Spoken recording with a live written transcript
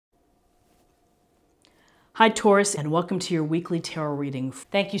Hi Taurus, and welcome to your weekly tarot reading.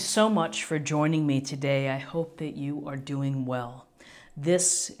 Thank you so much for joining me today. I hope that you are doing well.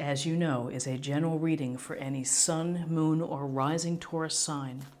 This, as you know, is a general reading for any sun, moon, or rising Taurus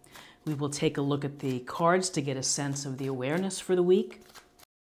sign. We will take a look at the cards to get a sense of the awareness for the week.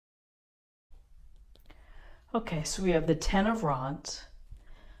 Okay, so we have the Ten of Rods,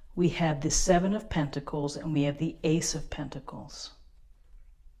 we have the Seven of Pentacles, and we have the Ace of Pentacles.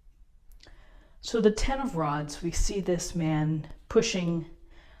 So the Ten of Rods, we see this man pushing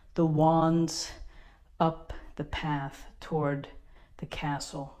the wands up the path toward the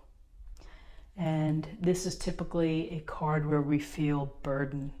castle. And this is typically a card where we feel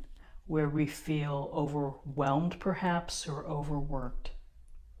burden, where we feel overwhelmed perhaps, or overworked.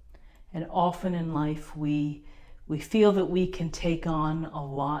 And often in life we feel that we can take on a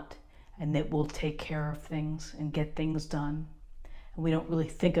lot and that we'll take care of things and get things done. And we don't really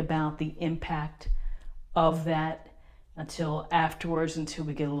think about the impact of that until afterwards, until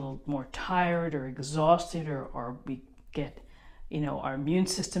we get a little more tired or exhausted, or we get, our immune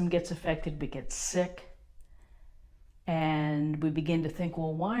system gets affected, we get sick, and we begin to think,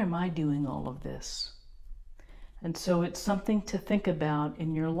 well, why am I doing all of this? And so it's something to think about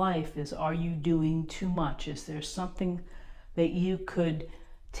in your life is, are you doing too much? Is there something that you could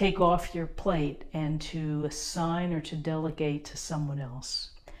take off your plate and to assign or to delegate to someone else?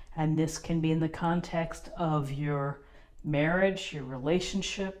 And this can be in the context of your marriage, your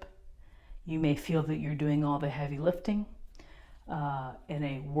relationship. You may feel that you're doing all the heavy lifting in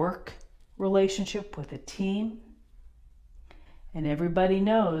a work relationship with a team. And everybody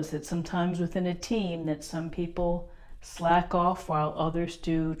knows that sometimes within a team that some people slack off while others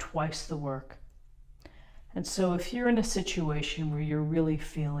do twice the work. And so if you're in a situation where you're really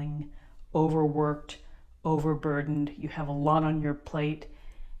feeling overworked, overburdened, you have a lot on your plate,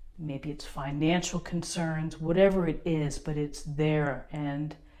 maybe it's financial concerns, whatever it is, but it's there.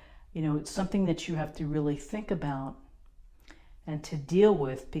 And, it's something that you have to really think about and to deal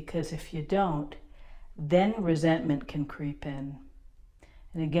with, because if you don't, then resentment can creep in.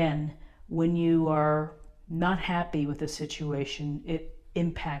 And again, when you are not happy with a situation, it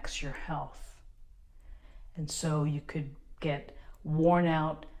impacts your health. And so you could get worn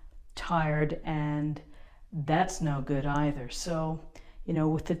out, tired, and that's no good either. So,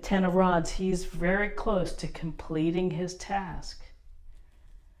 with the Ten of Rods, he's very close to completing his task.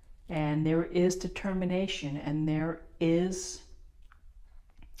 And there is determination, and there is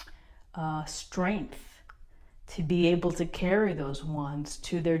strength to be able to carry those wands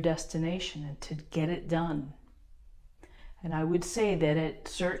to their destination and to get it done. And I would say that at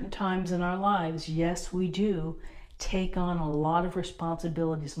certain times in our lives, yes, we do take on a lot of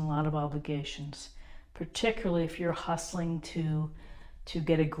responsibilities and a lot of obligations, particularly if you're hustling to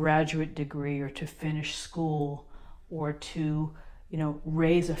get a graduate degree or to finish school or to,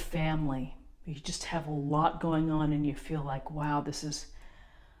 raise a family. You just have a lot going on and you feel like, wow,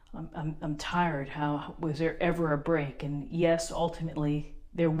 I'm tired. How was there ever a break? And yes, ultimately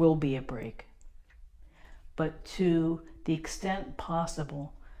there will be a break. But to the extent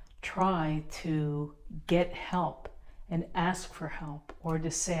possible, try to get help and ask for help, or to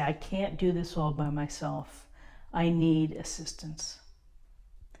say, I can't do this all by myself. I need assistance.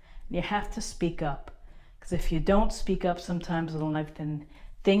 And you have to speak up, because if you don't speak up sometimes in life, then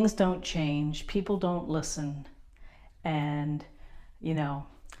things don't change, people don't listen, and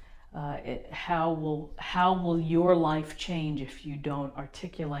how will your life change if you don't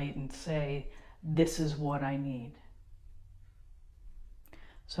articulate and say, this is what I need?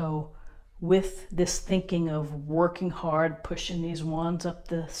 So with this thinking of working hard, pushing these wands up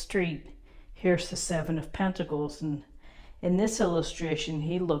the street, here's the Seven of Pentacles. And in this illustration,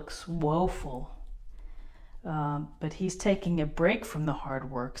 he looks woeful, but he's taking a break from the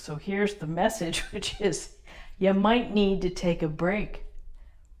hard work. So here's the message, which is, you might need to take a break.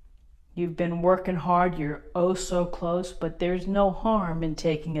 You've been working hard, you're oh so close, but there's no harm in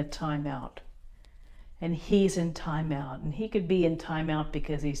taking a time out. And he's in timeout, and he could be in timeout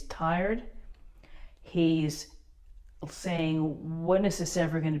because he's tired. He's saying, when is this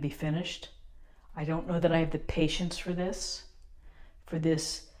ever going to be finished? I don't know that I have the patience for this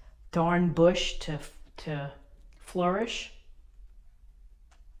darn bush to flourish.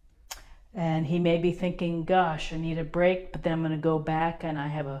 And he may be thinking, gosh, I need a break, but then I'm going to go back and I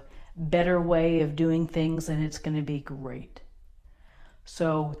have a better way of doing things and it's going to be great.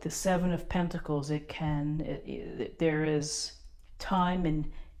 So with the Seven of Pentacles, there is time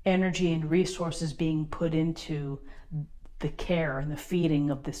and energy and resources being put into the care and the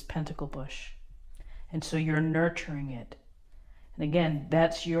feeding of this pentacle bush. And so you're nurturing it. And again,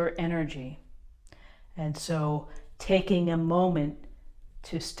 that's your energy. And so taking a moment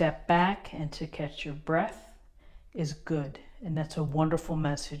to step back and to catch your breath is good. And that's a wonderful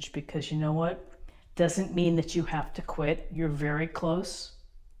message, because you know what? Doesn't mean that you have to quit. You're very close.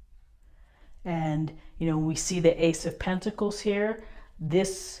 And, you know, we see the Ace of Pentacles here.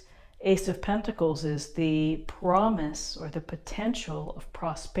 This Ace of Pentacles is the promise or the potential of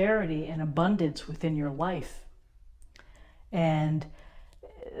prosperity and abundance within your life. And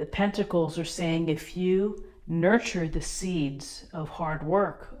the Pentacles are saying if you nurture the seeds of hard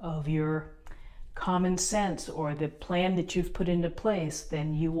work, of your common sense, or the plan that you've put into place,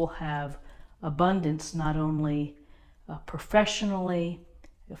 then you will have abundance, not only professionally,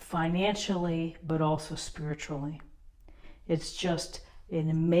 financially, but also spiritually. It's just an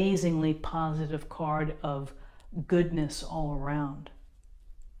amazingly positive card of goodness all around.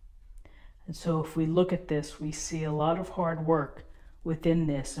 And so if we look at this, we see a lot of hard work within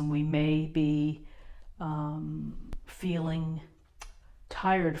this, and we may be feeling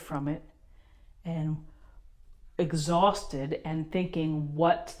tired from it and exhausted and thinking,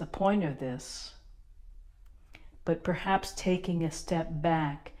 what's the point of this? But perhaps taking a step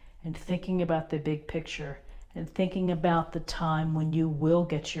back and thinking about the big picture and thinking about the time when you will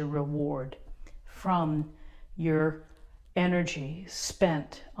get your reward from your energy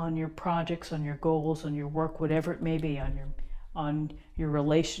spent on your projects, on your goals, on your work, whatever it may be, on your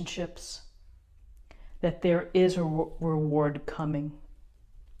relationships, that there is a reward coming.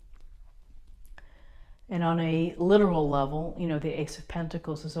 And on a literal level, you know, the Ace of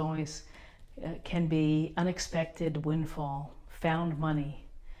Pentacles is always, can be unexpected windfall, found money,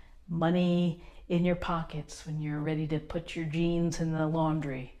 money in your pockets when you're ready to put your jeans in the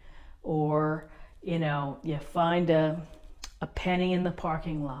laundry, or, you know, you find a penny in the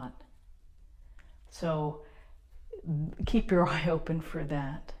parking lot. So keep your eye open for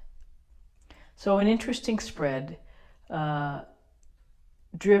that. So an interesting spread,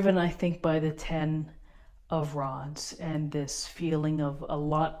 driven, I think, by the 10 of Rods and this feeling of a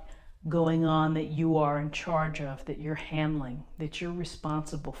lot going on that you are in charge of, that you're handling, that you're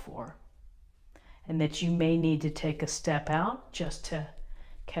responsible for, and that you may need to take a step out just to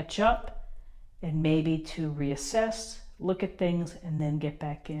catch up and maybe to reassess, look at things, and then get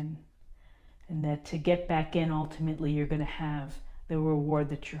back in. And that to get back in, ultimately, you're going to have the reward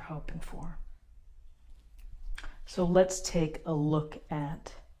that you're hoping for. So let's take a look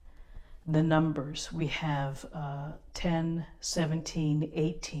at the numbers. We have 10, 17,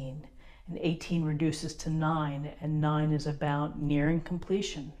 18. And 18 reduces to 9, and 9 is about nearing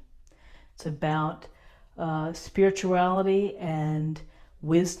completion. It's about spirituality and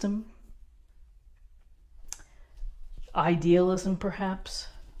wisdom, idealism perhaps.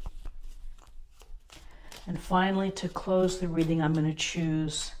 And finally, to close the reading, I'm going to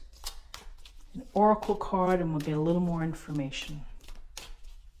choose an oracle card, and we'll get a little more information.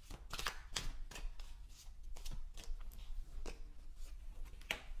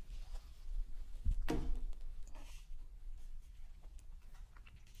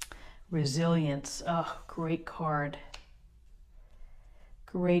 Resilience. Oh, great card.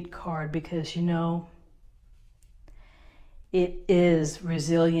 Great card, because, you know,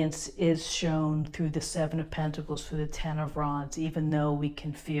 resilience is shown through the 7 of Pentacles, through the 10 of Rods, even though we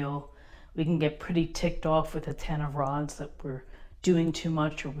can get pretty ticked off with the 10 of Rods that we're doing too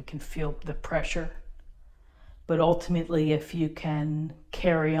much, or we can feel the pressure. But ultimately, if you can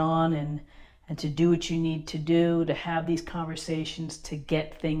carry on and to do what you need to do, to have these conversations, to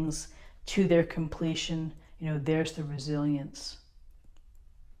get things to their completion, you know, there's the resilience.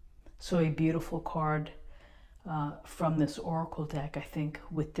 So a beautiful card from this oracle deck, I think,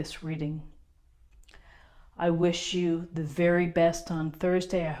 with this reading. I wish you the very best on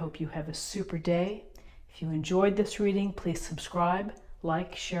Thursday. I hope you have a super day. If you enjoyed this reading, please subscribe,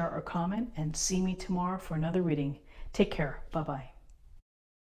 like, share, or comment, and see me tomorrow for another reading. Take care. Bye-bye.